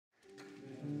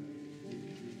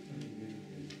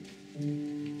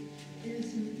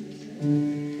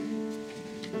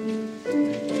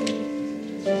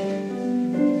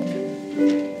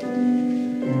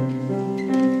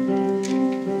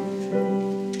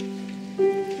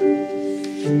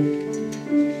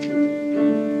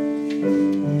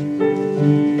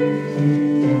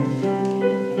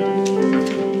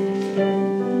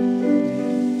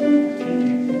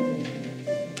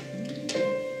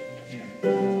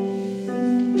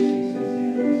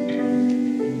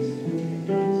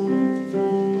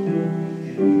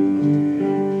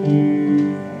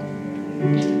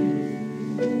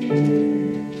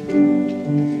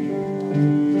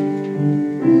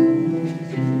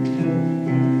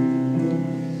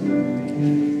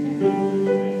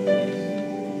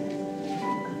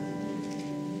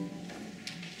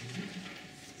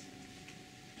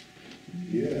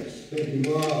Yes, thank you,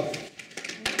 Mark.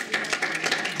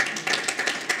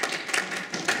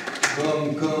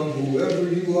 Come, come, whoever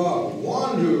you are,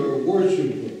 wanderer,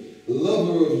 worshiper,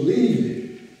 lover of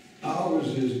leaving, ours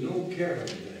is no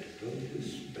caravan of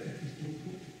despair.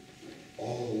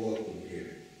 All are welcome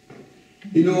here.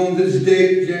 You know, on this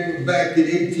date, back in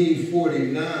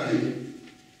 1849,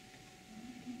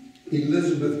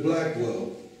 Elizabeth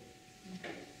Blackwell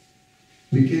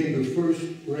became the first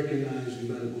recognized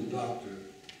medical doctor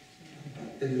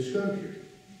in this country.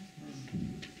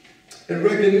 In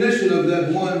recognition of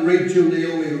that one, Rachel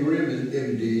Naomi Raymond,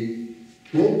 MD,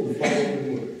 wrote the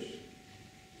following words.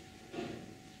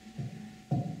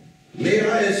 May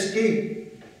I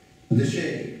escape the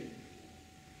shame,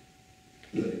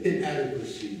 the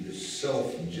inadequacy, the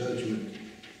self-judgment,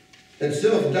 and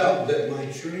self-doubt that my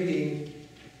training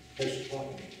has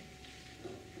taught me.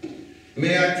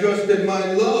 May I trust that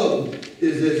my love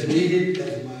is as needed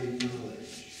as my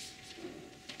knowledge.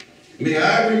 May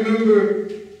I remember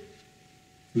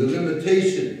the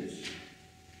limitations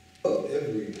of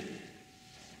every man.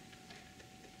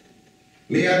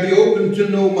 May I be open to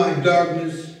know my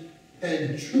darkness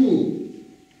and true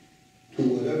to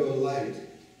whatever light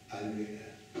I may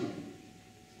have.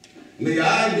 May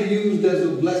I be used as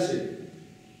a blessing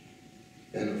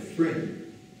and a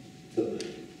friend to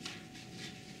life.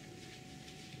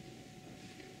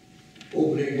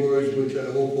 Opening words which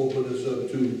I hope open us up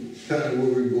to kind of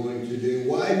where we're going today.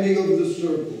 Widening of the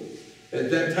circle. At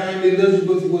that time,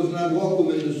 Elizabeth was not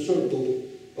welcome in the circle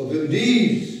of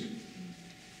MDs.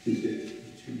 She said,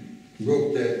 she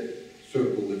broke that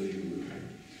circle, if you will.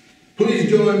 Please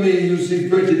join me, you see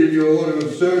printed in your order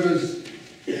of service.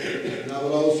 And I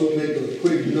will also make a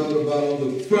quick note about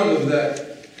on the front of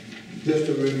that, just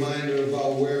a reminder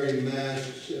about wearing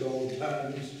masks at all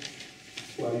times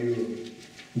while we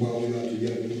are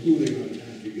together, including our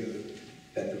time together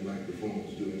at the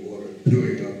microphones doing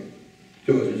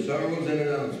George's sorrows and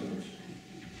announcements.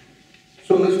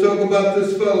 So let's talk about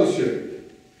this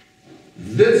fellowship.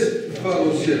 This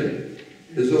fellowship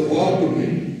is a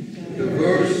welcoming,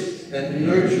 diverse, and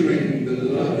nurturing,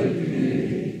 beloved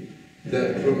community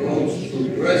that promotes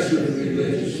progressive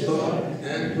religious thought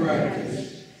and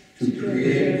practice to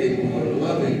create a more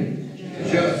loving,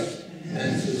 just,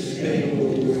 and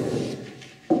sustainable world.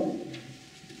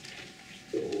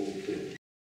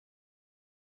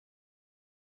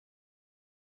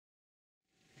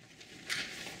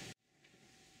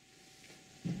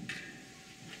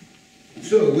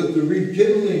 So, with the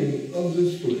rekindling of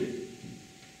this flame,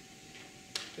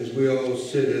 as we all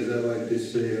sit, as I like to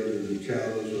say, under the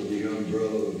chalice or the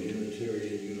umbrella of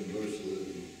Unitarian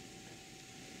Universalism,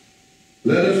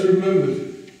 let us remember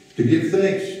to give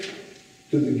thanks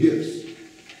to the gifts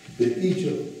that each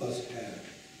of us have,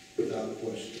 without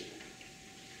question.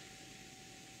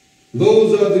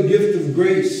 Those are the gift of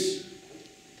grace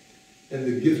and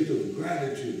the gift of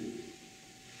gratitude.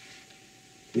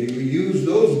 May we use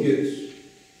those gifts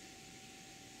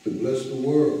to bless the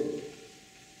world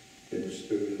in the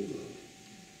spirit of love.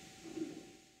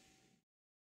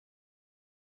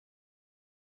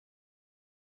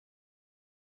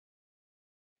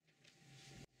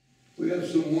 We have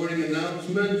some morning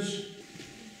announcements.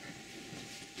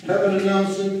 Have an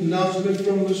announcement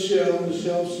from Michelle.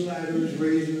 Michelle Snyder is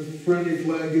raising the friendly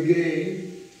flag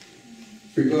again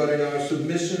regarding our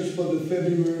submissions for the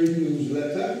February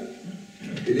newsletter.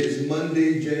 It is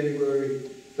Monday, January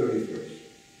 31st.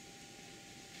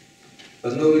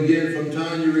 A note again from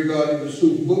Tanya regarding the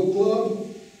SUUF Book Club.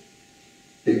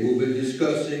 They will be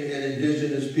discussing an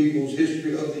indigenous people's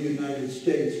history of the United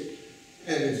States.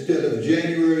 And instead of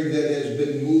January, that has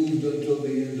been moved until the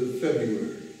end of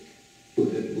February, where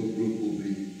that book group will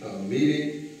be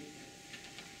meeting.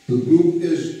 The group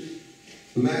is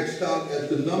maxed out at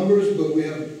the numbers, but we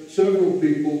have several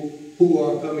people who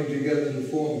are coming together to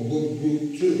form book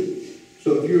group 2.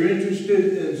 So if you're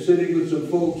interested in sitting with some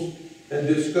folks and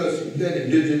discussing that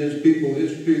indigenous people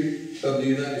history of the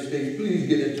United States, please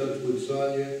get in touch with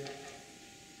Sonia.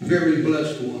 Very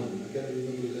blessed one. I gotta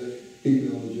remember that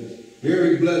email address.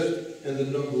 Very blessed and the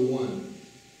number 1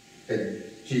 at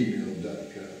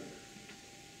gmail.com.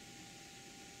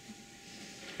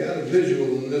 Got a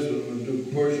visual on this one. I'm going to do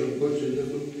commercial pushing this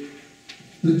one.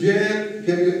 The Jan,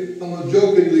 I'm going to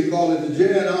jokingly call it the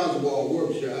Jan Oswald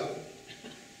workshop.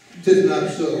 Tis not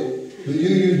so. The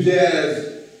UU Jazz,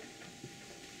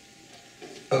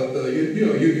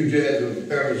 UU Jazz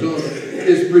of Arizona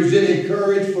is presenting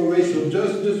Courage for Racial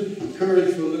Justice,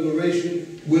 Courage for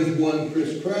Liberation with one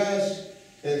Chris Crass,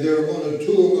 and they're on a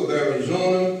tour of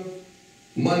Arizona.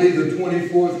 Monday the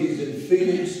 24th, he's in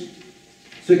Phoenix,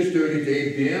 6:30 to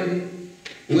 8 p.m.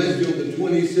 Wednesday on the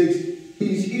 26th,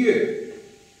 he's here.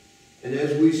 And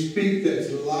as we speak, that's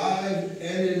live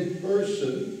and in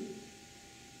person.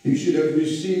 You should have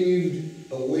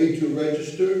received a way to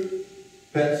register.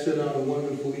 Pat sent out a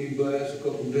wonderful e-blast a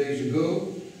couple days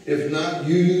ago. If not,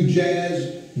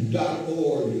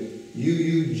 uujazz.org,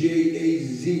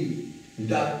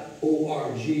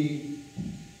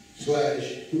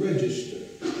 uujazz.org/register.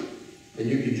 And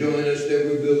you can join us. There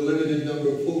will be a limited number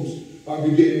of folks are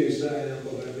beginning to sign up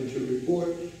or having to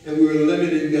report, and we're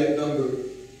limiting that number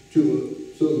to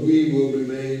so we will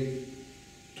remain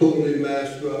totally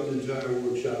masked throughout the entire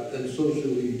workshop and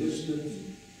socially distanced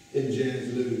in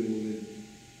Jan's living room. And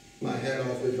my hat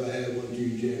off if I had one to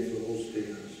you, Jan, for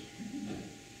hosting us.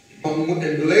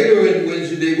 And later in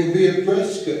Wednesday will be at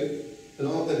Prescott, and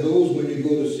all of those when you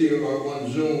go to see her are on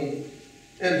Zoom.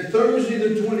 And Thursday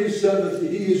the 27th,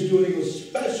 he is doing a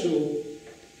special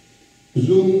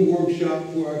Zoom workshop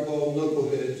for I call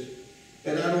knuckleheads.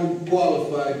 And I don't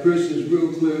qualify. Chris is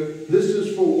real clear. This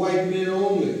is for white men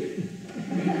only.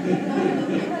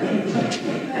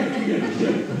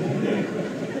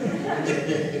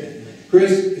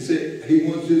 Chris said he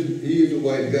is a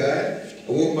white guy.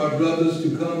 I want my brothers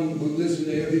to come listen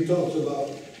to him. He talks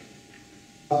about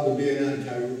how to be an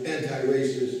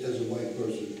anti-racist as a white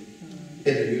person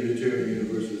in a Unitarian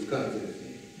Universalist context.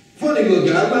 Funny little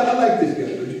guy. I like this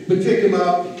guy. But check him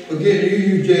out. Again,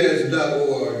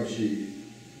 uujazz.org.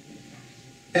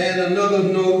 And another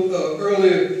note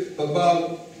earlier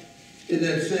about, in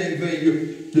that same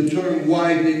vein, the term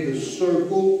widening the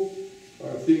circle,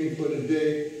 our theme for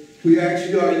today. We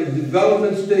actually are in the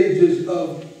development stages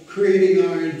of creating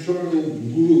our internal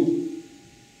group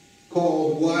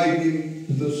called Widening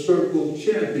the Circle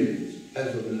Champions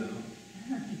as of now.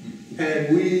 And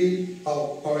we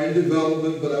are in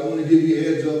development, but I want to give you a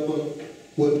heads up on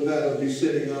what Pat will be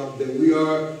setting out, that we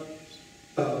are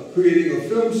creating a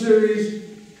film series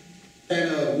and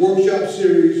a workshop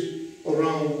series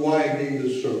around widening the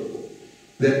circle.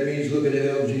 That means looking at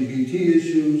LGBT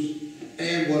issues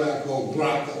and what I call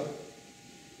GRACA.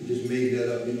 I just made that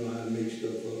up, you know how to make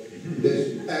stuff up.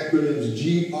 There's acronyms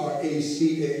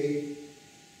GRACA,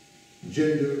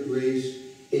 gender, race,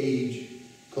 age,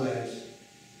 class,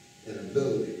 and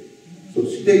ability. So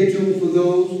stay tuned for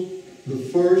those. The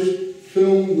first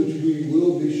film which we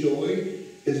will be showing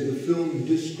is the film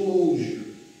Disclosure.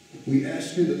 We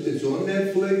ask you that it's on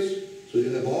Netflix, so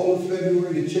you'll have all of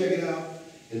February to check it out,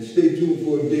 and stay tuned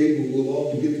for a date when we'll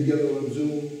all get together on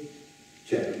Zoom,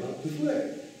 chat about the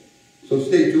flick. So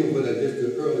stay tuned for that, just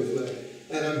the early flick.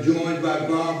 And I'm joined by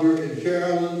Barbara and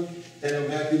Carolyn, and I'm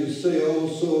happy to say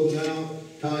also now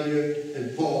Tanya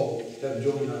and Paul have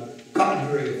joined our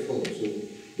cadre of folks. So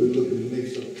we're looking to make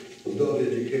some adult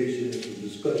education and some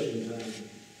discussion time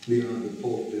beyond the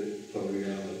pulpit for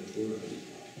reality for us.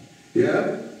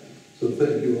 Yeah? So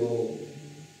thank you all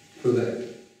for that.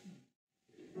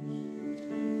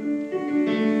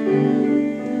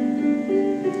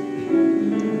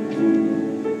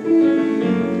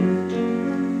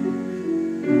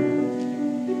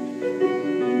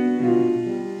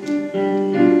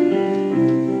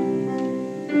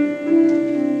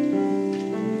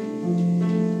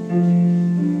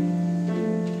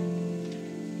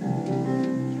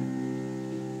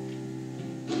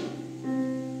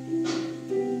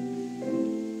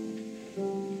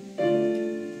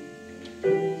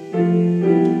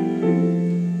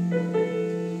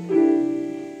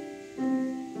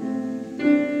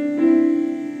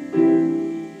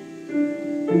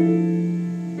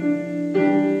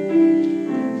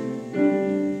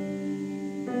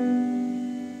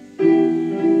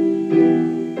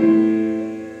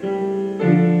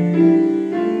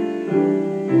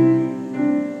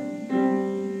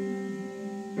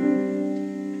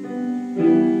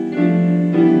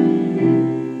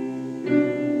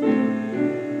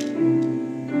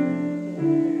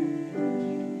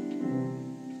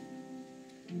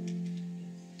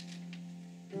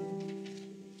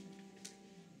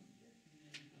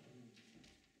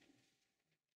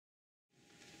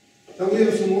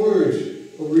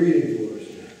 a reading for us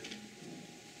now.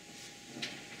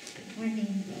 Good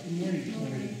morning. Good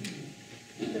morning.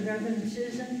 The Reverend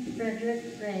Susan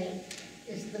Frederick Gray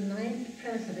is the 9th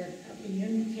president of the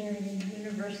Unitarian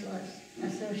Universalist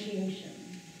Association.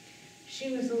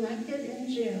 She was elected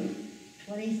in June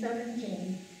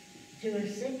 2017 to a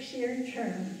 6-year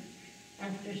term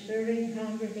after serving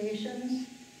congregations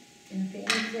in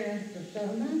Phoenix,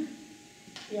 Arizona,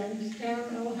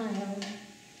 Youngstown, Ohio,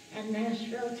 and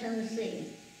Nashville, Tennessee.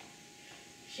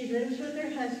 She lives with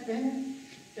her husband,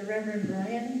 the Reverend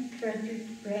Brian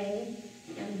Frederick Gray,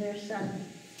 and their son.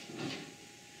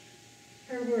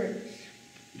 Her words: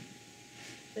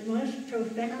 the most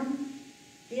profound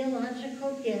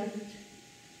theological gift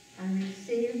I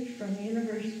received from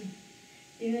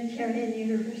Unitarian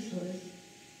Universalists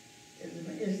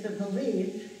is the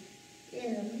belief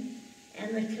in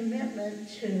and the commitment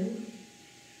to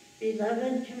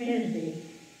beloved community.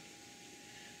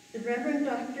 The Reverend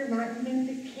Dr. Martin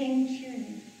Luther King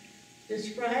Jr.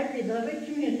 described beloved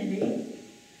community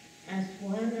as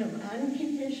one of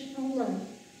unconditional love,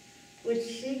 which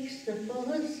seeks the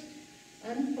fullest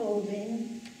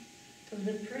unfolding of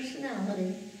the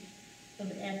personality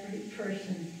of every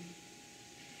person.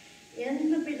 In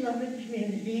the beloved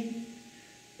community,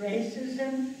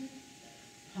 racism,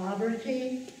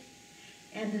 poverty,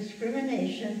 and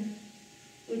discrimination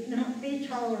would not be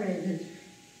tolerated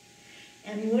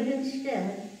and would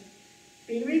instead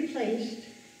be replaced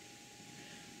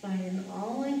by an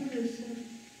all-inclusive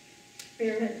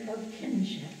spirit of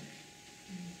kinship.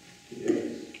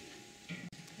 Yes.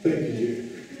 Thank you, dear.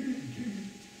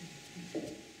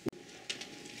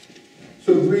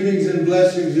 So greetings and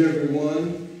blessings,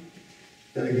 everyone.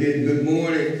 And again, good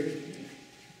morning.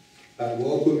 I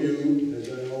welcome you, as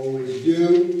I always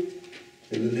do,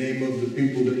 in the name of the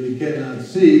people that you cannot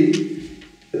see,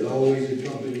 that always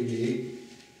accompany me,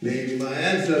 namely my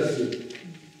ancestors.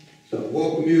 So I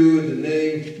welcome you in the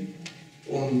name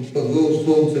of those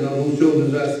folks and on whose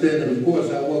shoulders I stand. And of course,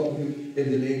 I welcome you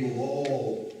in the name of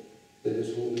all that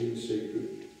is holy and sacred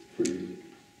for you.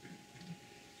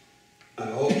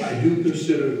 I do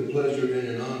consider it a pleasure and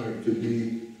an honor to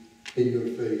be in your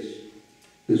face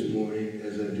this morning,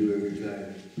 as I do every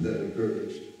time that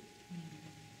occurs.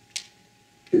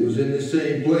 It was in the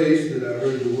same place that I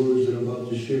heard the words that I'm about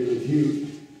to share with you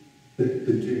that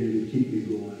continue to keep me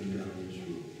going down this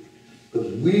road.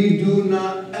 Because we do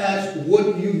not ask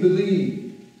what you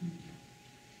believe.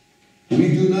 We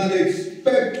do not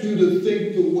expect you to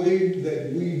think the way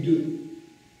that we do.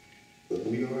 But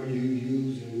we are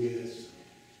UUs and we ask.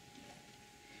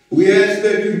 We ask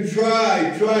that you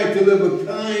try to live a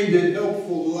kind and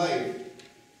helpful life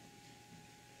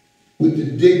with the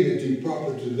dignity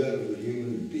proper to that of a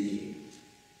human being.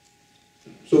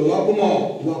 So welcome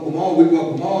all, we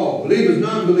welcome all, believers,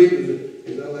 non-believers,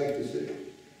 as I like to say.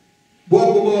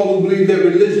 Welcome all who believe that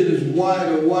religion is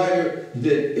wider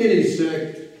than any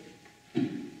sect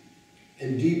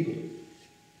and deeper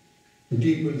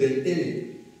than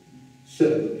any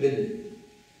set of opinion,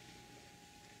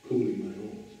 including my own.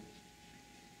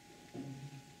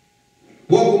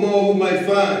 Welcome all who might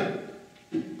find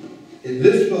in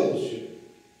this fellowship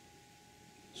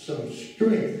some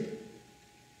strength,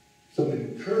 some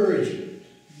encouragement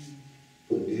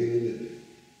for daily living.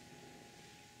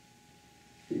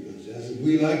 Because as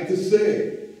we like to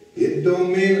say, it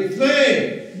don't mean a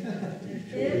thing.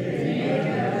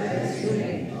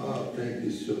 Oh, thank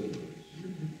you so much.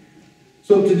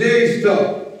 So today's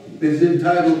talk is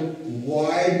entitled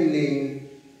Widening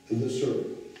the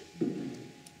Circle,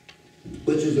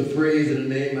 which is a phrase and a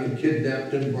name I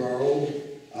kidnapped and borrowed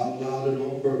out loud and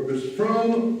on purpose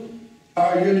from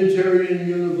our Unitarian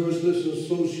Universalist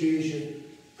Association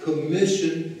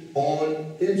Commission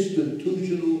on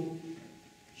Institutional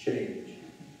Change.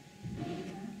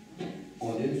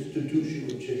 On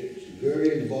institutional change.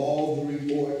 Very involved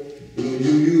report. You know,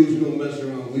 UU's gonna mess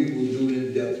around. We will do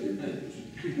in-depth reports.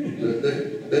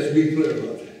 Let's be clear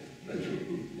about that.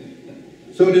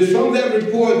 So it is from that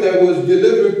report that was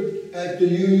delivered at the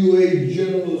UUA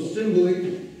General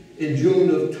Assembly in June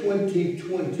of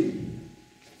 2020.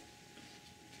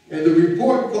 And the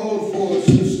report called for a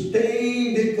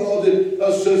sustained, they called it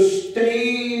a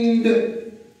sustained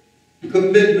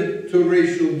commitment to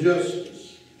racial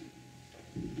justice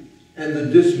and the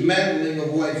dismantling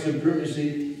of white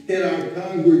supremacy in our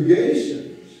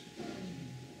congregations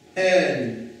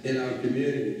and in our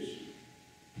communities.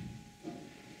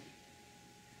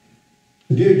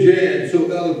 Dear Jan so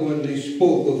eloquently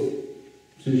spoke of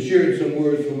and shared some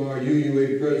words from our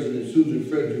UUA President, Susan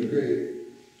Frederick Gray,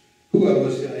 who I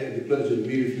must say I had the pleasure to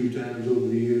meet a few times over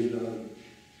the years now.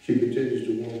 She continues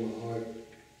to warm my heart.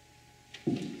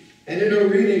 And in her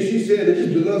reading, she said that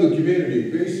this beloved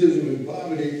community, racism and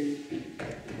poverty,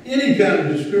 any kind of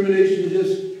discrimination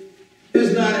just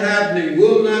is not happening,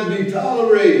 will not be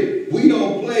tolerated. We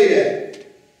don't play that.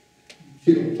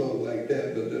 She don't talk like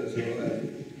that, but that's all right.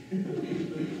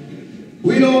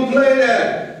 We don't play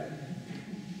that.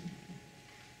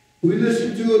 We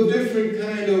listen to a different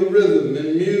kind of rhythm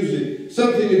and music.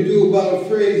 Something to do about a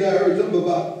phrase I heard, something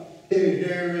about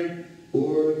inherent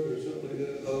or something like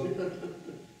that.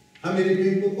 How many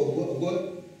people?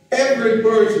 What? Every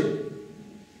person.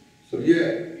 So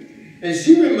yeah. And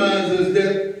she reminds us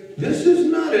that this is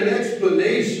not an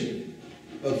explanation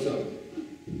of something.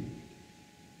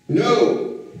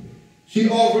 No. She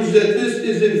offers that this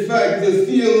is in fact the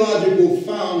theological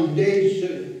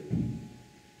foundation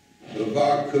of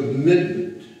our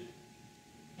commitment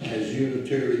as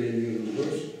Unitarian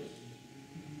Universalists.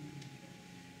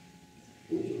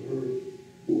 Those are her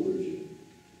words in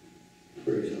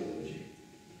phraseology.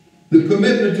 The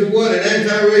commitment to what? An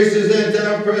anti-racist,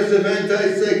 anti-oppressive,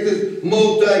 anti-sexist,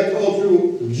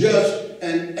 multicultural, just,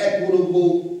 and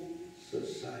equitable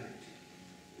society.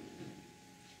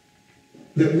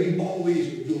 That we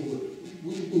always do.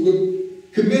 We're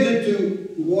committed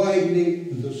to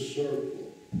widening the circle.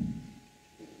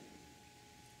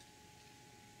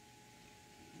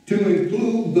 To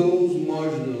include those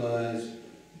marginalized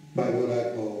by what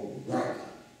I call rock.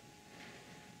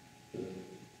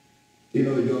 You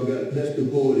know, y'all got, that's the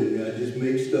poet in me. I just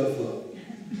make stuff up.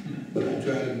 But I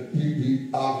try to be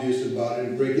obvious about it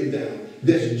and break it down.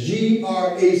 That's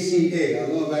G-R-A-C-A. I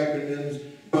love acronyms,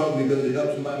 probably because it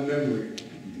helps my memory.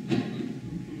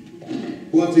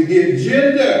 Once again,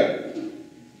 gender,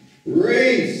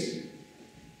 race,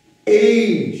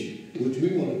 age, which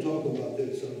we want to talk about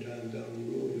that sometime down the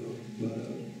road,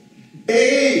 but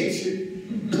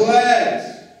age,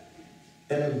 class,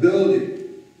 and ability.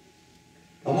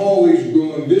 I'm always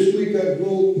growing. This week I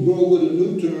grow with a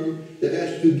new term that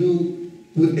has to do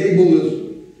with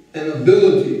ableism and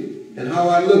ability and how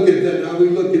I look at that, how we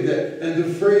look at that. And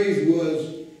the phrase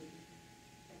was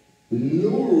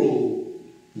neural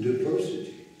diversity.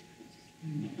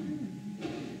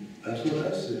 That's what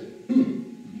I said.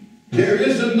 There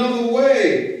is another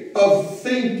way of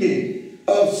thinking,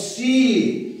 of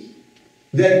seeing,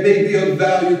 that may be of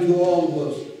value to all of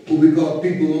us, what we call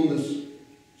people on this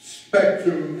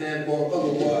spectrum and or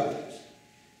otherwise.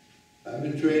 I've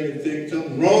been trained to think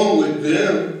something wrong with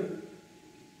them.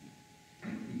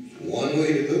 It's one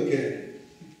way to look at it.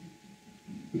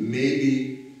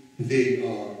 Maybe they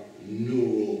are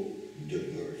neural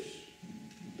diverse.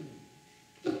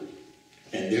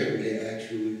 And there may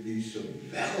actually be some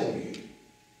value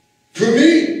for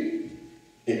me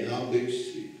in how they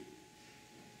see.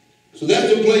 So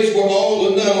that's a place where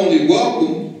all are not only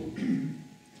welcome,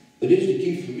 but it's the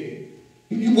key for me.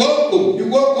 You're welcome. You're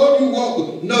welcome. You're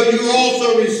welcome. No, you're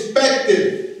also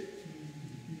respected.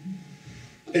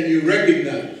 And you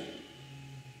recognize.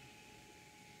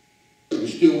 We're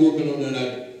still working on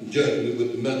that judgment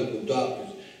with the medical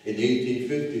doctors in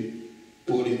 1850,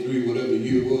 43, whatever the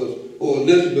year was. Or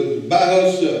Elizabeth was by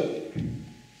herself.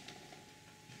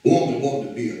 Woman wanted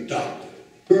to be a doctor.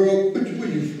 Girl, where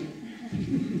you from?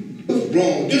 What's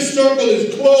wrong? This circle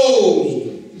is closed.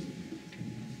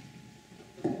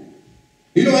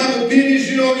 You don't have a penis,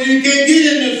 you can't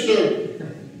get in this circle.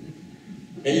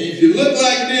 And if you look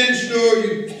like Ben Shore,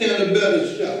 you stand a better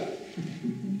shot.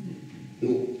 No,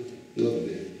 love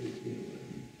that.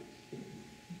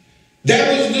 That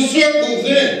was the circle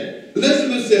then.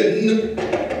 Elizabeth said, no,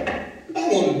 I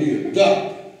want to be a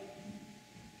doctor.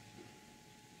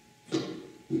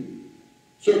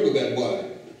 Circle got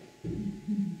wide.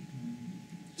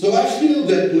 So I feel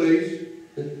that place.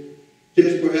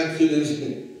 Just perhaps it is.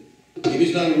 Maybe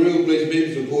it's not a real place, maybe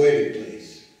it's a poetic place.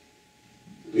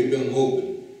 Maybe I'm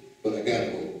hoping, but I gotta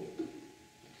hope.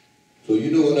 So you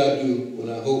know what I do when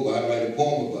I hope? I write a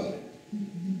poem about it.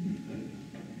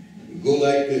 Go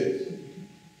like this.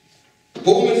 The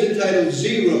poem is entitled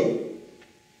Zero,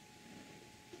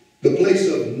 the place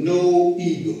of no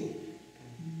ego.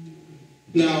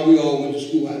 Now, we all went to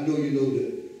school. I know you know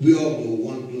that. We all know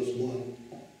 1 + 1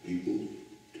 equals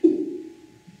 2.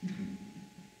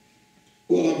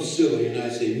 Well, I'm silly and I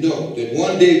say no, that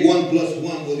one day 1 +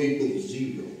 1 will equal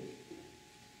 0.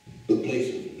 The place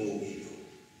of no ego.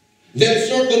 That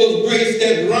circle of grace,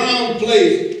 that round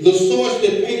place, the source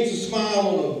that paints a smile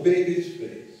on a baby's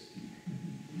face.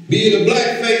 Be it a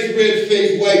black face, red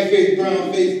face, white face,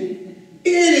 brown face,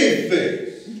 any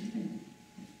face.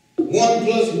 1 +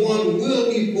 1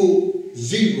 will equal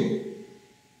 0.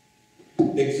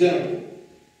 Example.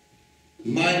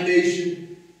 My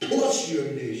nation plus your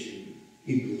nation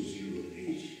equals 0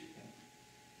 nation.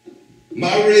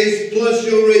 My race plus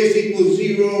your race equals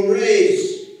zero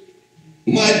race.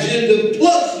 My gender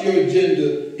plus your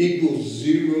gender equals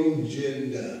zero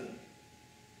gender.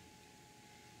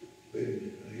 Wait a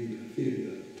minute, I feel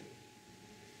you.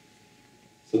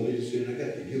 Somebody's saying, I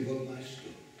got to give up my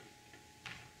stuff.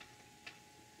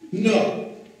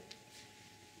 No.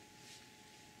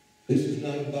 This is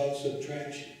not about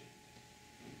subtraction.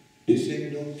 This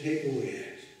ain't no takeaway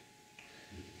act.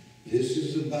 This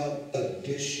is about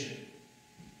addition.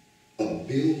 A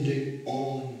building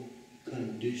on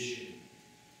condition.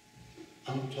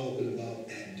 I'm talking about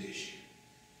addition.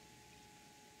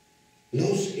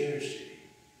 No scarcity.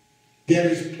 There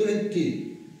is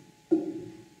plenty.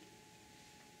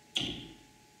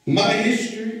 My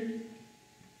history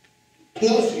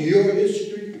plus your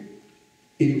history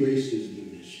erases the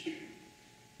mystery.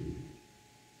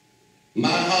 My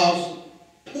house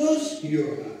plus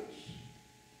your house.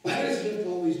 Why does it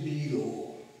always be either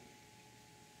or?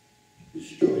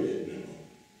 Destroy that memo.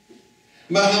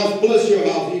 My house plus your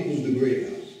house equals the great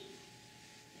house.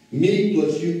 Me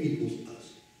plus you equals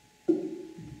us.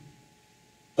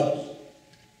 Us.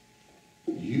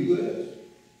 U.S.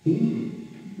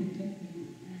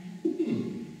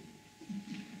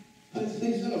 I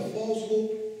think is that a false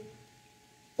hope?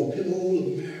 Or can all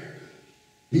America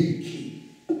be the key?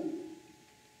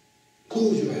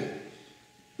 Close your eyes.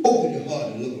 Open your heart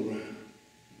and look around.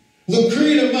 The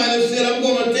creator might have said, I'm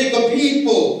going to take a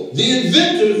people, the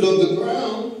inventors of the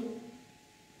crown.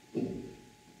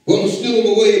 Going to steal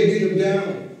them away and beat them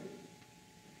down.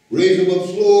 Raise them up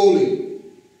slowly.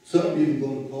 Some people are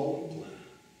going to call them clown.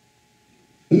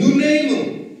 New name them.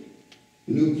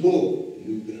 New cloak,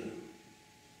 new gown.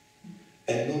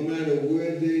 And no matter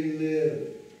where they live,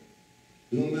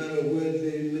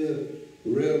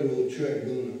 railroad track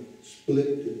going to split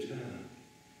the town.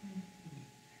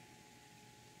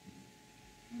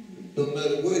 No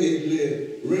matter where they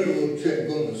live, railroad track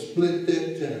going to split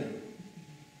that town.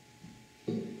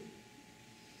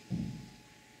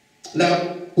 Now,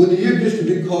 when the year gets to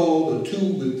be called a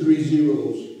 2 with 3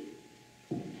 zeros,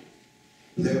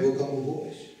 there will come a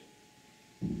voice.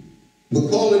 But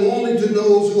calling only to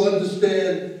those who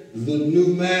understand the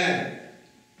new math,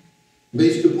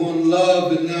 based upon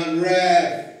love and not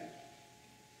wrath.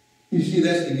 You see,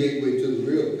 that's the gateway to the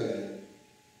real path.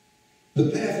 The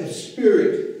path of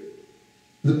spirit.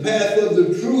 The path of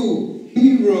the true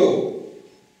hero.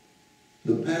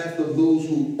 The path of those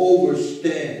who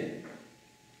overstand.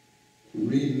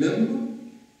 Remember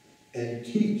and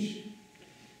teach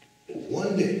that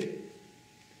one day,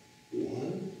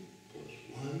 1 plus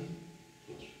 1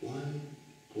 plus 1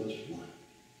 plus 1.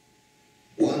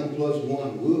 1 plus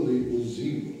 1 will equal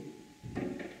 0.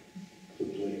 The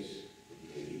place of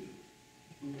no evil.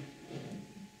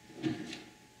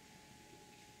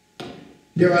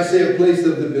 Dare I say, a place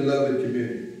of the beloved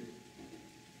community.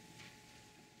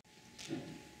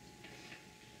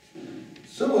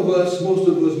 Some of us, most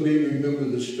of us may remember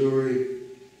the story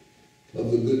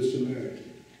of the Good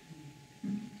Samaritan.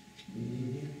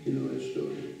 You know that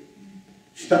story?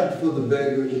 Stopped for the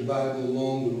beggar in the Bible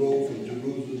along the road from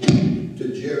Jerusalem to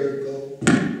Jericho.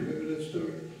 Remember that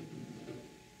story?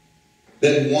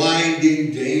 That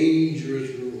winding, dangerous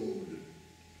road.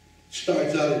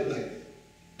 Starts out at like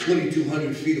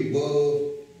 2,200 feet above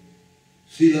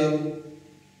sea level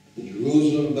in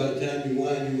Jerusalem. By the time you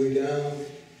wind your way down,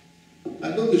 I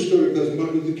know this story because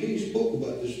Martin Luther King spoke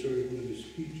about this story in one of his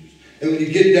speeches. And when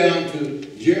you get down to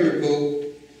Jericho,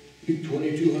 you're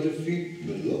 2,200 feet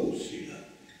below sea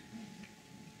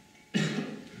level.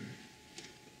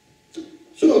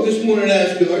 So this morning I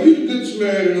asked you, are you the Good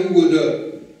Samaritan who would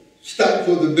stop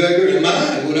for the beggar? Am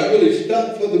I? Would I really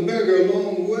stop for the beggar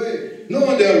along the way?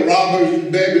 Knowing there are robbers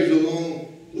and beggars along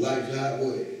life's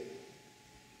highway.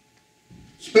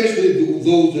 Especially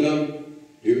those that I'm,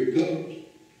 here it comes,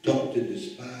 taught to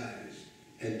despise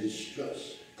and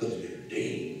distrust because they're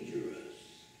dangerous.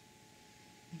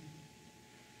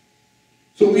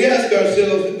 So we ask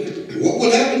ourselves, what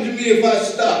would happen to me if I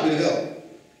stop and help?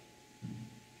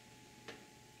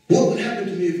 What would happen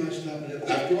to me if I stop and help?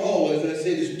 After all, as I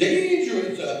said, it's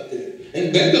dangerous out there.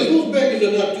 And beggars, those beggars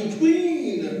are not too clean.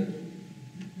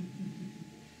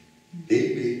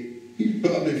 He's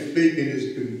probably faking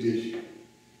his condition.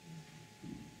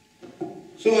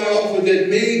 So I offer that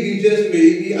maybe, just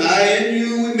maybe, I and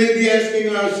you, we may be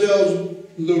asking ourselves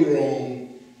the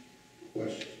wrong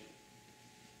question.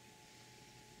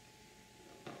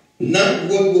 Not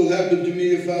what will happen to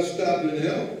me if I stop and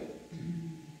help.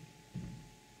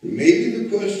 Maybe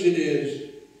the question is,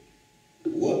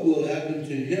 what will happen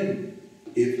to him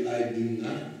if I do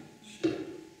not stop?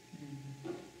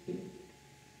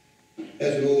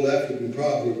 As an old African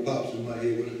proverb pops in my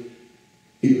head.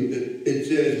 It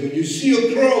says, when you see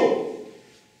a crow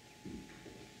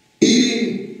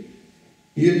eating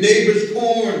your neighbor's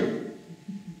corn,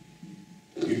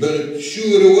 you better shoo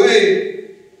it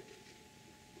away.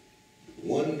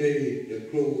 One day, the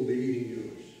crow will be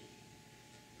eating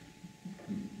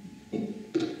yours.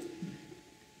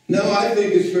 Now, I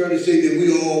think it's fair to say that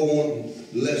we all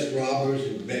want less robbers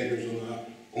and beggars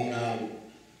on our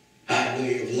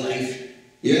highway of life.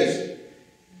 Yes?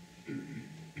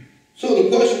 So the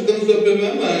question comes up in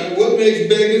my mind, what makes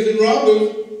beggars and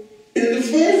robbers in the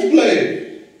first place?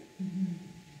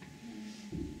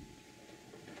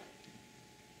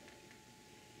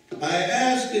 I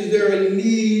ask, is there a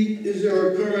need, is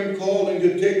there a current calling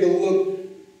to take a look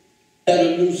at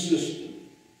a new system?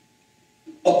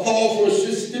 A call for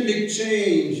systemic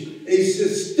change, a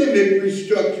systemic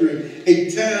restructuring, a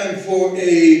time for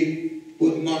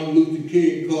what Martin Luther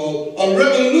King called a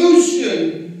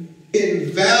revolution in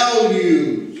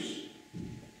values.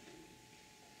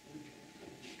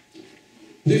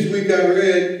 This week I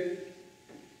read,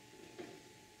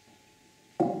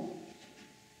 I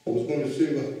was going to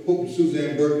say, I hope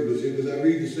Suzanne Berkeley was here, because I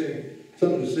read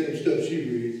some of the same stuff she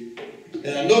reads.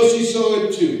 And I know she saw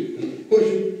it too. And of course,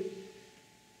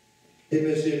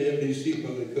 MSNBC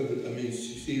probably covered,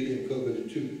 CNN covered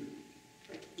it too.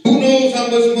 Who knows how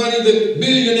much money the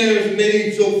billionaires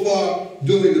made so far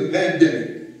during the pandemic?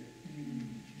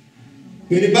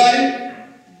 Anybody?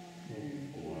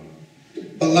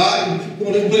 A lot? Come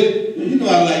on, let's play. You know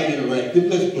I like interactive.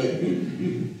 Let's play.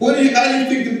 How do you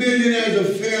think the billionaires are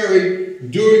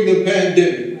faring during the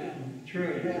pandemic?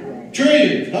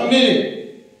 Trillions. How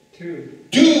many?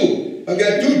 2. I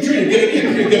got 2 trillion. Can I get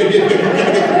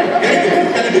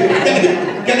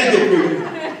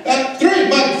 3? 3.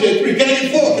 Mike said 3. Can I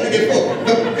get 4? Can I get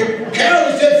 4?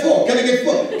 Carol said 4. Can I get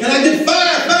 4? Can I get 5?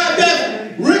 5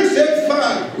 dollars. Rick said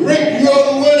 5. Rick, you're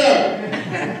the winner.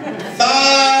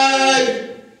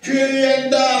 $5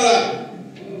 trillion.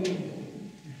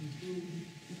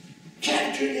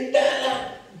 $5 trillion.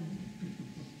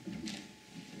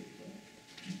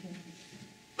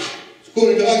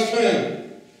 According to Oxfam.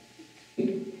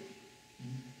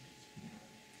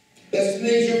 That's the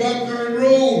nature of our current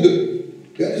road.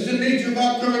 That is the nature of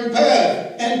our current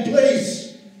path and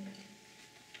place.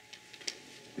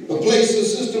 A place, a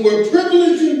system where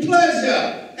privilege and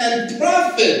pleasure and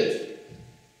profit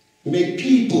make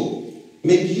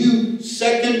you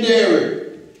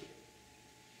secondary.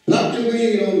 Not that we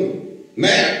ain't on the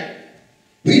map.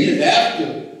 We just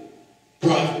after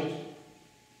profit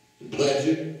and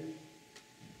pleasure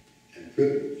and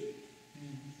privilege.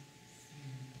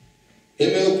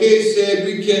 MLK said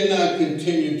we cannot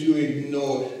continue to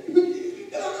ignore.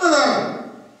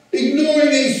 Ignoring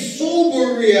a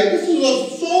sober reality. This is a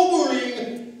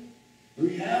sobering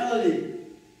reality.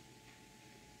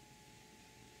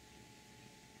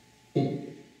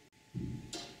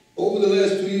 Over the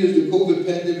last 2 years, the COVID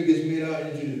pandemic has made our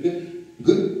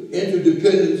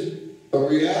interdependence a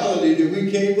reality that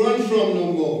we can't run from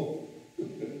no more.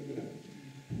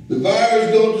 The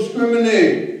virus don't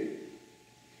discriminate.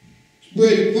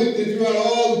 Spread quickly throughout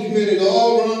all the communities,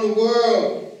 all around the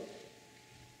world,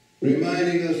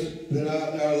 reminding us that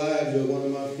our lives are one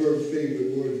of my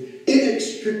favorite words,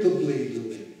 inextricably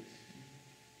linked.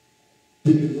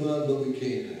 We can run, but we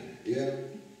can't hide. Yeah?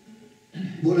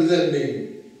 What does that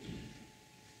mean?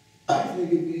 I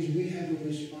think it means we have a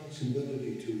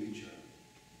responsibility to each other.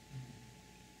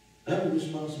 I have a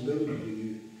responsibility to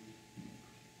you.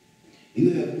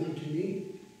 You have one to me.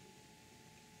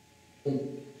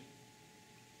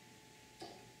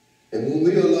 And when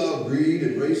we allow greed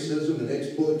and racism and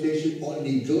exploitation or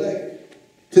neglect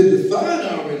to define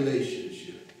our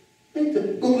relationship,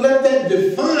 we'll let that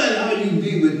define how you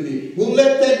be with me. We'll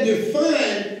let that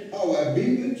define how I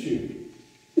be with you.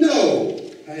 No,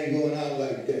 I ain't going out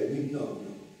like that. No.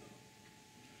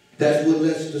 That's what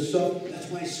lets the suffering, that's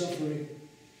why suffering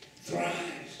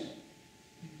thrives.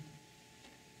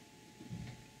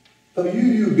 So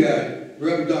you guy,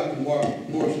 Reverend Dr.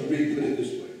 Morris Reed put it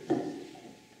this way.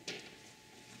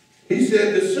 He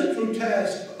said the central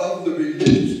task of the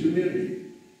religious community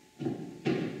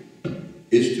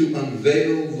is to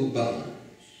unveil the bonds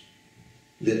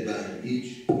that bind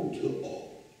each to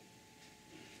all.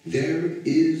 There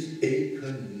is a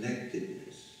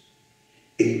connectedness,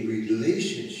 a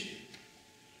relationship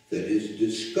that is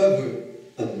discovered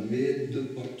amid the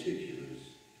particulars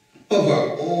of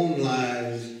our own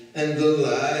lives and the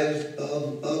lives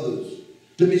of others.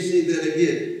 Let me say that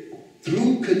again.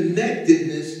 Through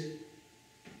connectedness,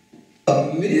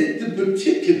 amid the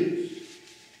particulars,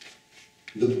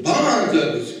 the bonds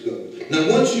are discovered. Now,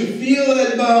 once you feel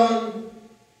that bond,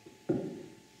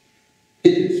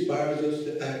 it inspires us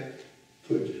to act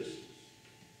for justice.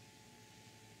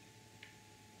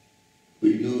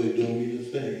 We know it don't mean a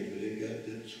thing, but it got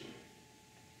that strong.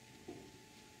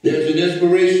 There's an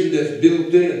inspiration that's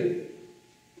built in.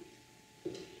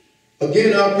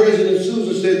 Again, our President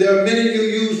Susan said, there are many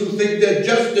UUs who think that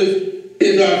justice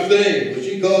is our thing, but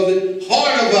she calls it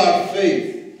heart of our faith.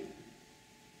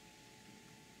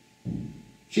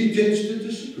 She tends to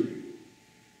disagree.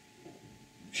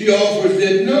 She offers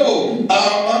that no,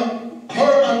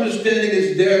 her understanding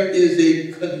is there is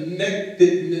a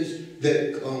connectedness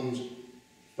that comes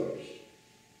first.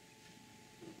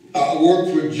 Our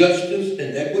work for justice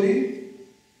and equity,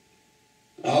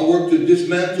 our work to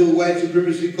dismantle white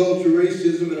supremacy culture,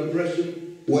 racism, and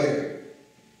oppression, where?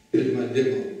 Here's my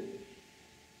demo.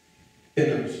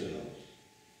 In ourselves.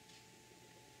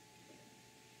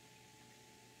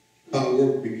 Our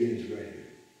work begins right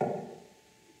here,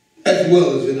 as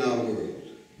well as in our world.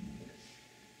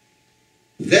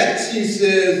 That, she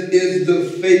says, is the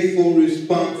faithful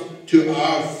response to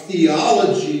our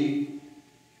theology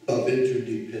of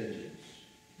interdependence.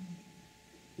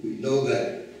 We know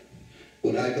that.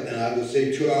 And I would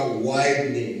say to our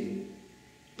widening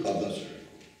of the circle.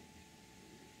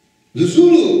 The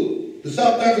Zulu, the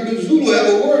South African Zulu have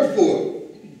a word for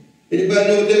it. Anybody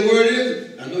know what that word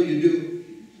is? I know you do.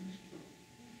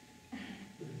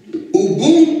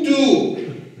 Ubuntu.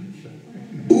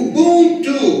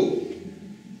 Ubuntu.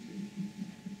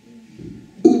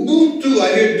 Ubuntu. I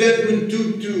hear Desmond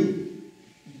Tutu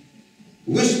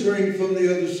whispering from the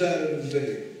other side of the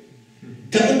veil.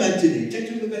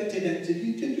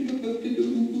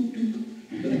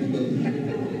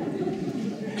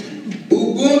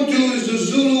 Ubuntu is the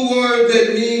Zulu word that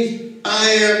means I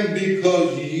am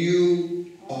because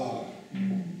you are.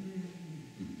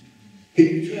 Can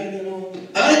you try that on?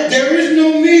 There is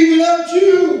no me without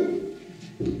you.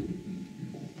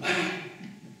 Wow.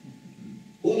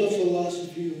 What a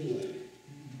philosophy of life.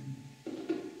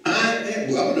 I'm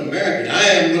an American.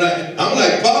 I'm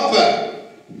like Popeye.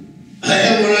 I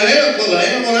am what I am because I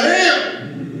am what I am.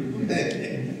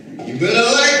 You better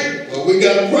like it or we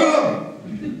got a problem.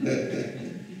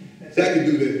 So I can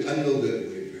do that. I know that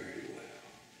way very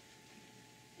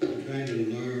well. I'm trying to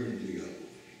learn the other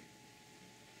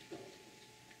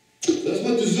way. That's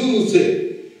what the Zulu said.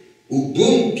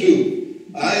 Ubuntu.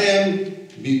 I am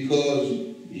because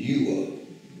you are.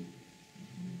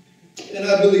 And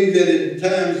I believe that in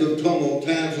times of tumult,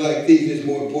 times like these, it's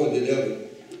more important than ever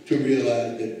to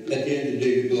realize that at the end of the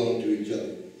day we belong to each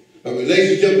other. A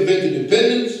relationship of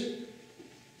interdependence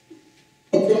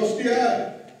across the aisle.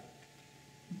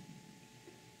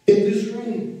 In this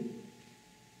room.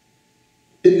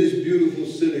 In this beautiful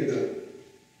synagogue.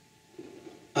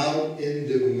 Out in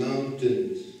the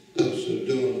mountains of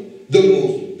Sedona. The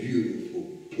most beautiful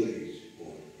place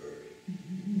on earth.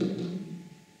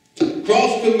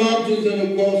 Across the mountains and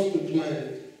across the planet.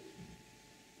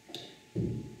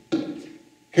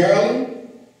 Carolyn,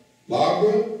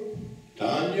 Barbara,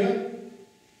 Tanya,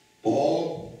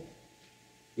 Paul,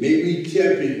 may we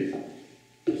champion.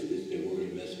 That's the word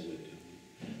I'm messing with.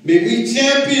 May we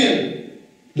champion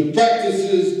the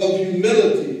practices of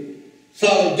humility,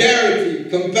 solidarity,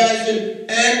 compassion,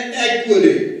 and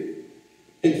equity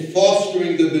in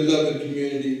fostering the beloved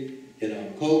community in our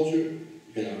culture,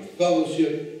 in our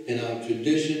fellowship, in our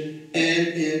tradition, and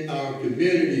in our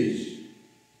communities.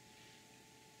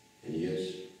 And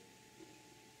yes,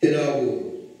 in our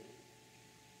world.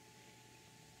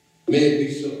 May it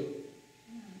be so.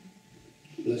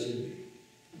 Blessed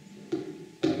be.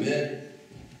 Amen.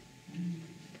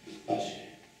 Ashe.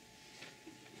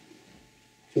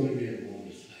 Join me in a moment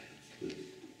of silence, please.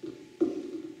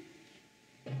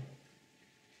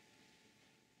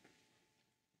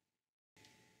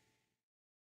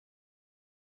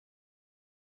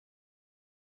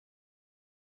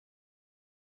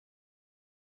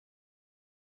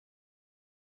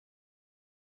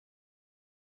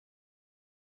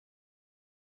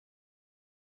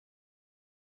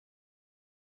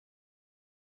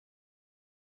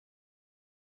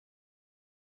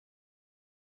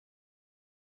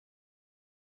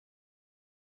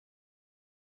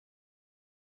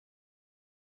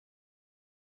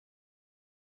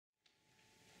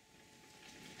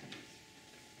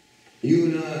 You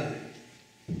and I,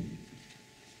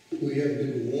 we have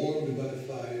been warmed by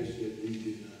fires that we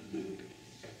did not know.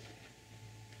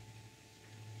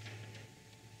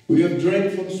 We have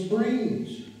drank from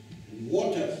springs and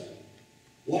water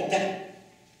that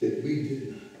we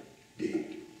did not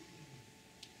dig.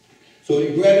 So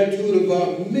in gratitude of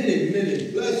our many,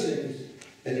 many blessings,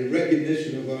 and in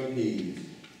recognition of our needs.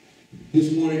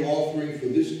 This morning offering for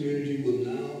this community will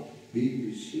now be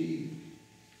received.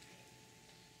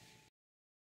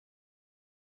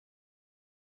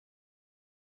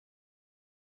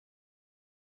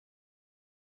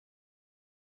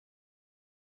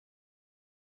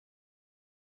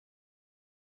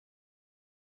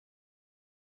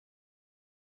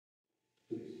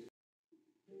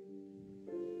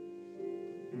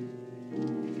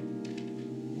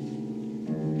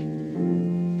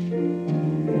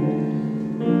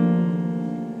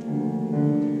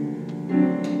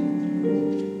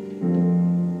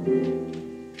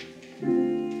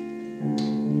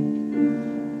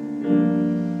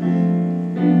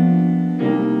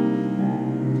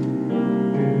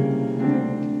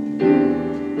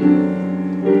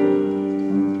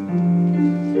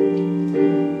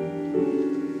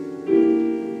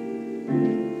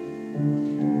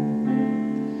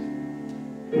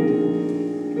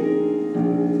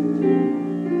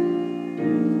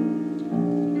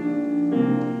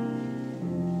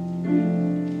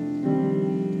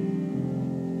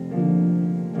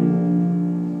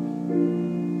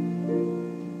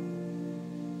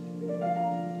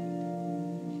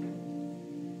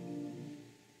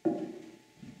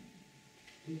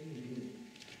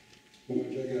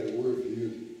 Marge, I got a word for you.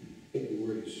 I think the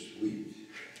word is sweet.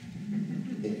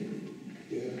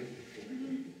 Yeah.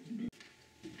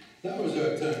 Now is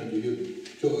our time to hear the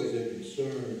joys and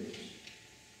concerns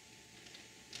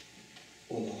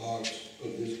on the hearts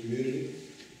of this community.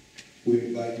 We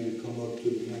invite you to come up to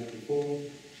the microphone.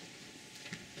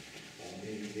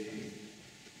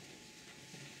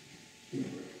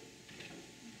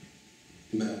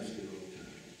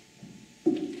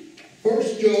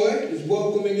 First joy is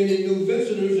welcoming any new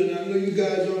visitors, and I know you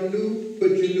guys are new,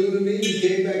 but you're new to me, you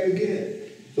came back again.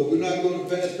 So we're not going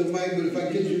to pass the mic, but if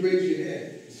I get you, raise your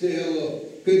hand. Say hello.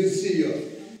 Good to see you.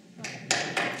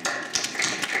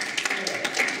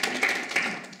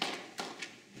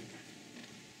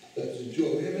 That's a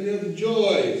joy. We have any other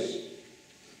joys?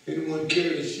 Anyone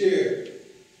care to share?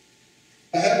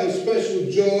 I have a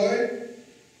special joy.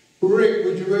 Rick,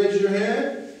 would you raise your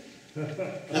hand?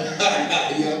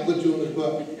 Yeah, I'll put you on the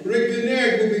spot. Rick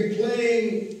Denerick will be playing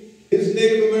his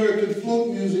Native American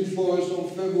flute music for us on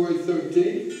February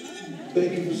 13th.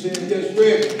 Thank you for saying yes,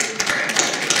 Rick.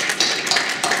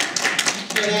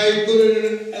 And I put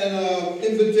an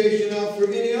invitation out for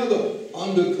any other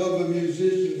undercover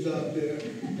musicians out there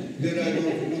that I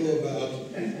don't know about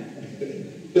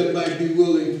that might be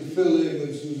willing to fill in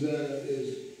when Susanna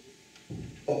is.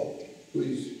 Oh,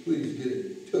 please get in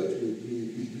touch with me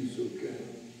if you'd be so kind.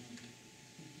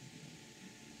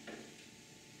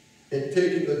 And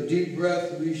taking a deep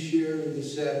breath, we share in the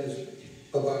sadness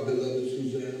of our beloved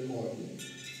Susanna Martin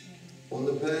on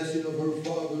the passing of her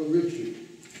father, Richard,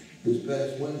 this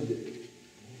past Wednesday.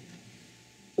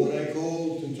 When I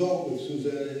called to talk with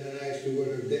Susanna and I asked her what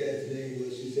her dad's name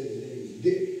was, she said his name was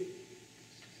Dick.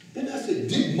 And I said,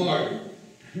 Dick Martin.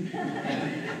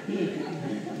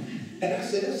 And I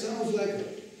said, that sounds like an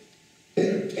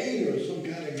entertainer or some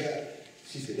kind of guy.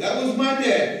 She said, that was my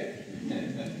dad.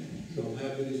 So I'm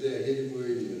happy he's there, hidden where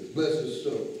he is. Bless his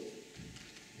soul.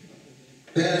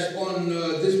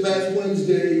 This past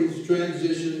Wednesday, his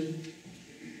transition,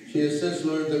 she has since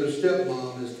learned that her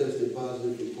stepmom has tested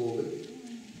positive for COVID.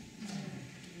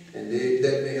 And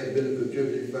that may have been a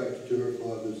contributing factor to her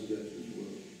father's death as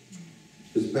well.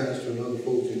 His pastor and other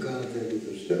folks in contact with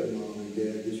her stepmom and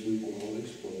dad this week were all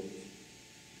exposed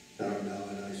and are now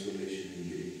in isolation and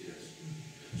getting tested.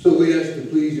 So we ask to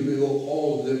please you, we hold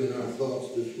all of them in our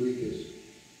thoughts this week as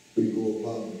we go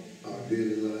about our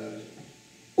daily lives,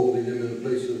 holding them in a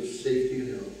place of safety and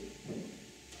health.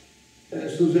 And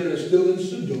Susanna is still in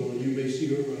Sedona. You may see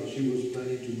her around. She was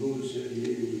planning to go to San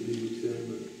Diego to be with them,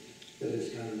 but that has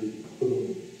kind of been put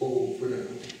on hold for now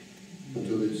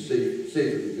until it's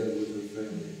safer together with her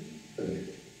family. Okay.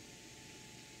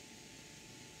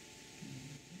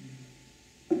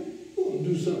 I want to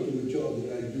do something with y'all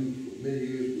that I do for many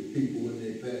years with people when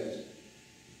they pass.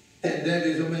 And that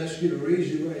is, I'm asking you to raise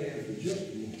your right hand for just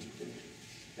a moment.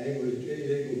 It ain't going to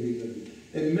be nothing.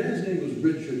 And the man's name was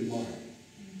Richard Martin.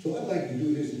 So I'd like to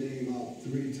do his name out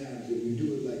 3 times. And we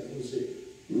do it like, I'm going to say,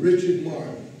 Richard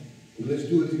Martin. Let's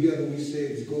do it together. We say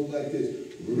it goes like this.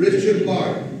 Richard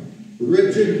Martin.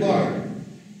 Richard Martin.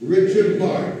 Richard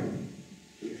Martin.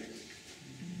 Yes.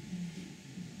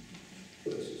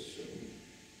 Bless his soul.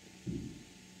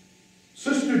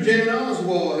 Sister Jan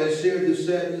Oswald has shared the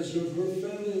sadness of her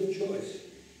family of choice.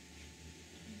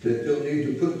 That they'll need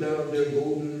to put down their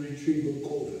golden retriever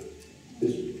quota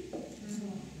this week.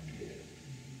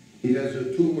 He has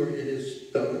a tumor in his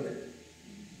stomach.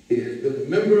 They've been a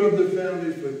member of the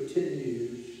family for 10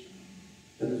 years,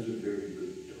 and is a very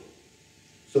good dog.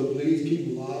 So please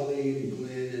keep Wally and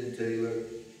Glenn and Taylor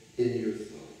in your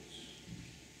thoughts.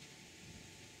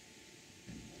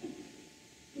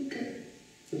 Okay,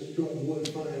 let's drop one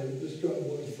final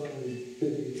penny,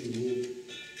 if you would,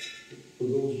 for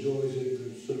those joys and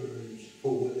concerns,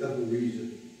 for whatever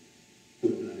reason,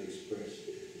 would not express it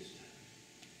at this time.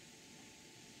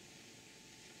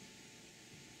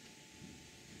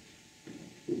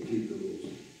 We'll keep those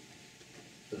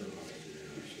in our hearts and in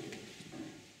our souls.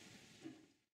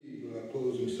 Our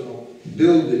closing song,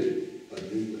 Building a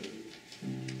New Way.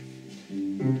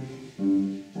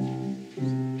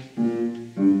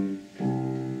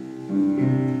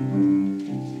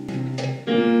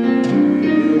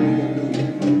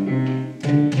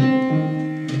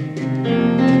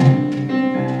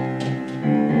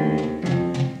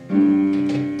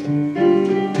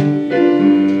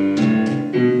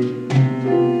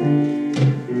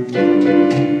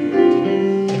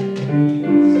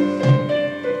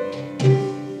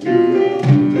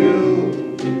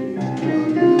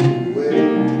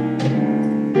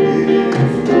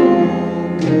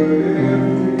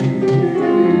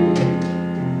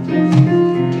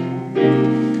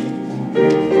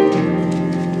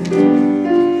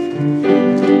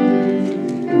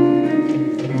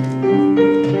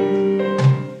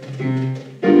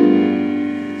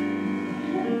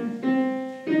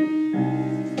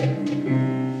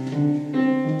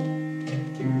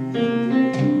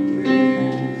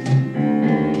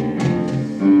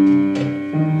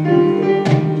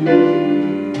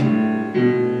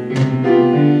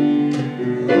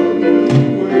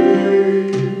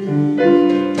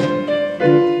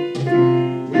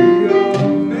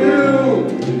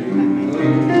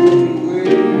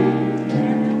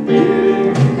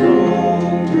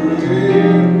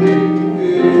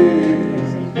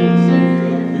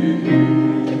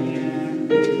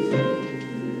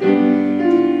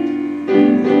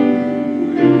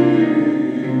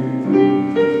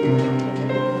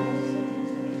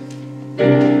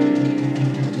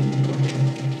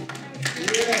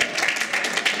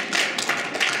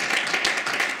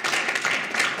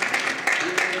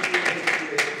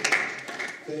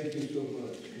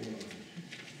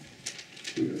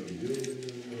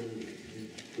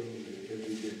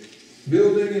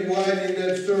 Building and widening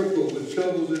that circle with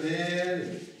shovels in hand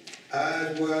and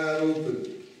eyes wide open.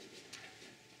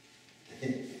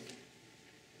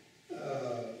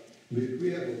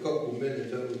 We have a couple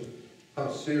minutes. That was how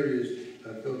serious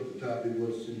I felt the topic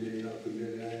was today, and how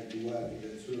committed I am to widening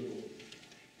that circle.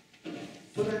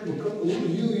 But I have a couple of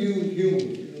UU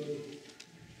humor.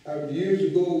 Years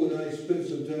ago when I spent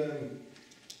some time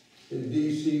in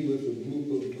D.C. with a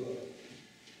group of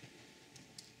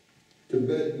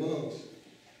Tibetan monks,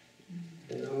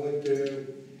 and I went there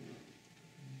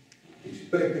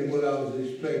expecting what I was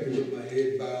expecting with my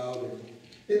head bowed, and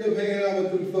ended up hanging out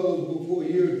with them fellows before a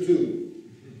year or two.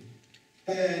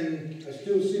 And I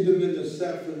still see them in the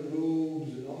saffron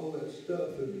robes and all that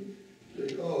stuff, and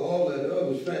all that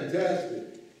was fantastic.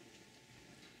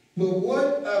 But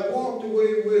what I walked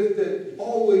away with that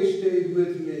always stayed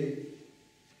with me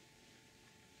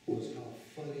was how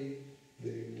funny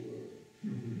they were.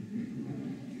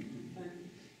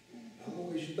 I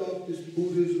always thought this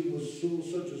Buddhism was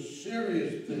such a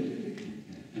serious thing to me.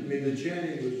 I mean, the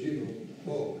chanting was,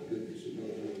 oh my goodness,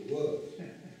 it was.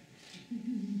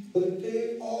 But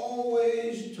they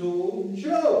always told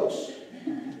jokes.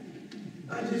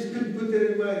 I just couldn't put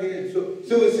that in my head. So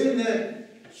it's in that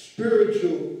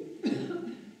spiritual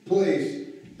place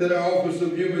that I offer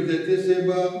some humor that this is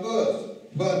about us,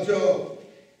 about y'all.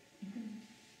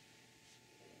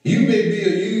 You may be a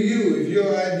UU if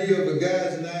your idea of a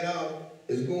guy's night out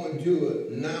is going to a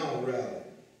NOW rally,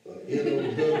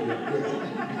 NOW rally.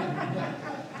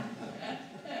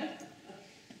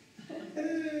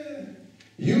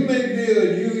 You may be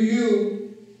a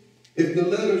UU if the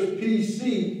letters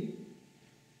PC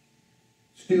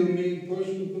still mean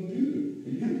personal computer.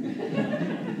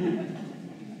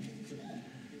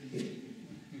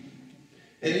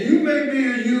 And you may be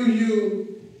a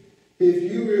UU if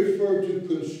you refer to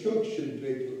construction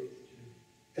paper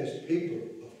as paper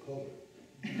of color.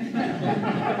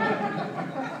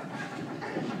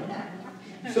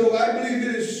 So I believe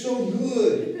it is so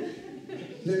good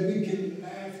that we can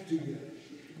laugh together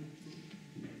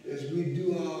as we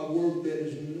do our work that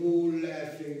is no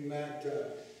laughing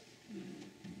matter.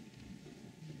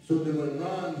 So that when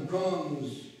Ron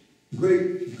comes,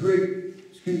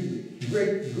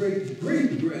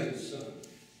 great-great-grandson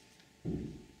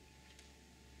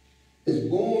is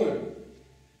born,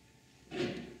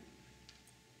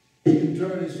 he can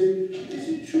turn and say, said, is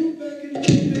it true back in the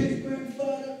days,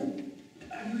 grandfather?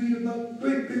 I read about my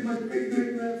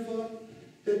great-great-grandfather,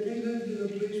 that they lived in a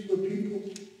place where people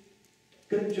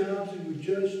got jobs and were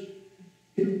just,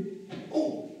 you know,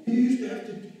 oh, you used to have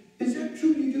to, is that true?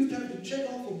 You used to have to check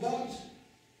off a box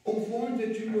on forms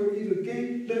that you were either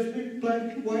gay, lesbian,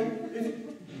 black, white,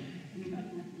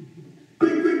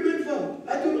 great-great-grandfather.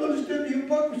 I don't understand the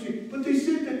hypocrisy, but they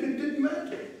said that it didn't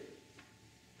matter.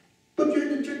 But you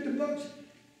had to check the box.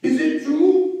 Is it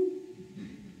true?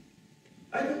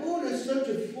 I go, oh, that's such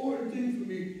a foreign thing for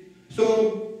me.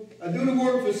 So I do the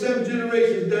work for 7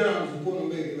 generations down, is the point I'm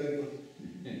making, like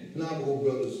my Navajo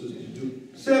brothers and sisters do.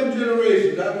 7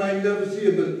 generations. I might never see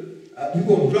it, but you're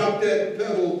going to drop that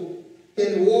pebble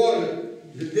in the water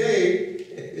the day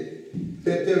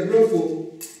that roof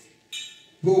will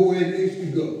go where it needs to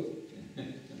go.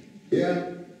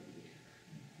 Yeah?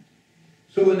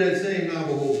 So in that same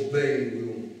Navajo vein,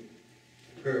 we'll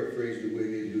paraphrase the way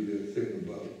they do their thing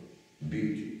about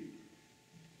beauty.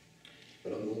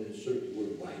 But I'm going to insert the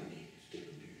word widening instead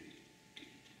of beauty.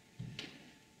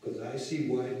 Because I see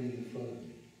widening in front of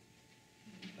me.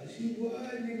 I see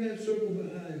widening that circle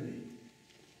behind me.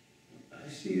 I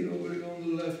see it over there on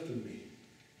the left of me.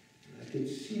 I can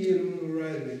see it on the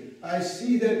right of me. I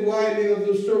see that widening of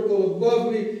the circle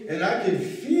above me, and I can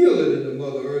feel it in the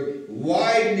Mother Earth,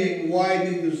 widening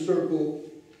the circle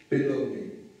below me.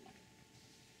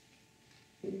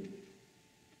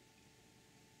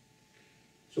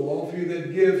 So I offer you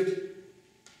that gift,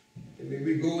 and may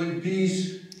we go in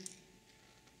peace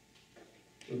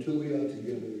until we are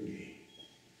together again.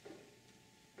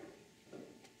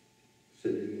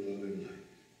 Sending love and light.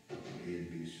 May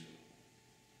it be so.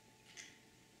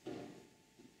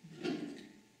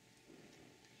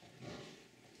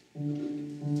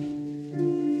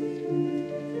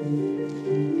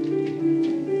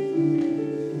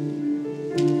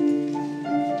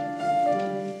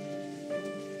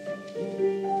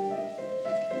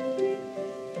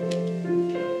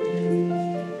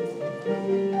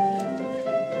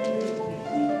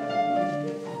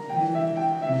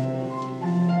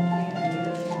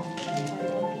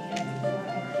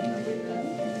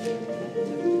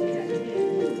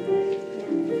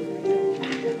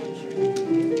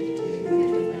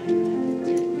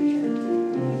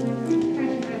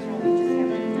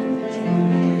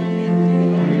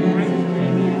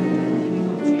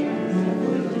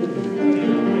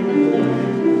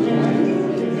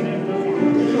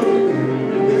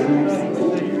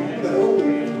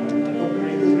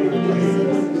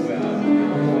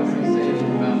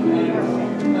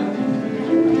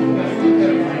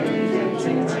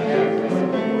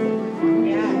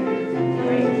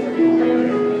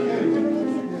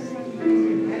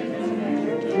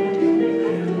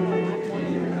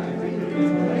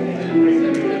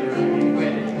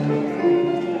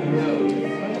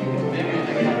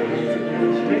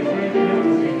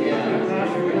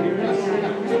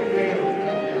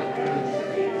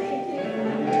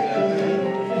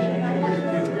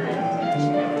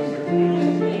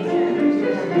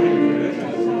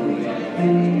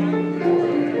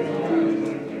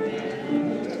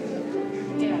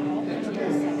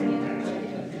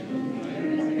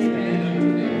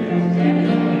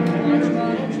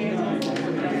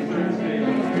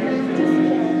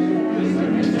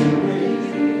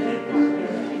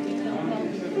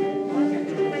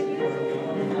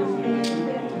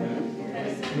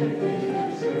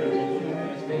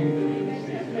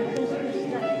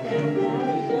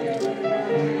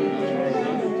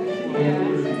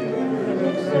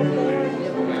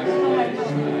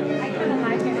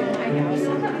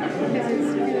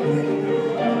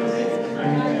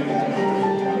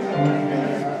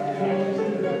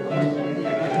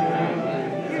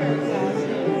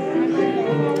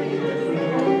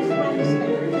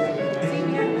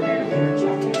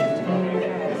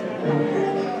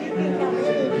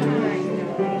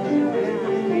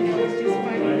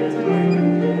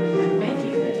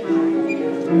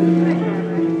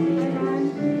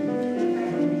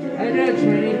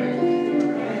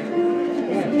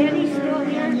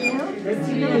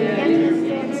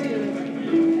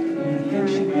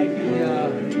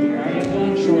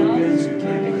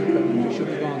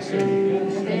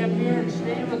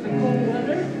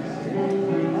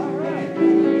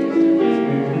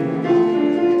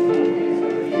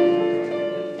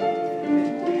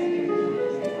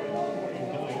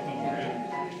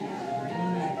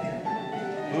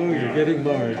 Oh, you're getting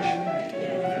Marj.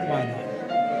 Why not?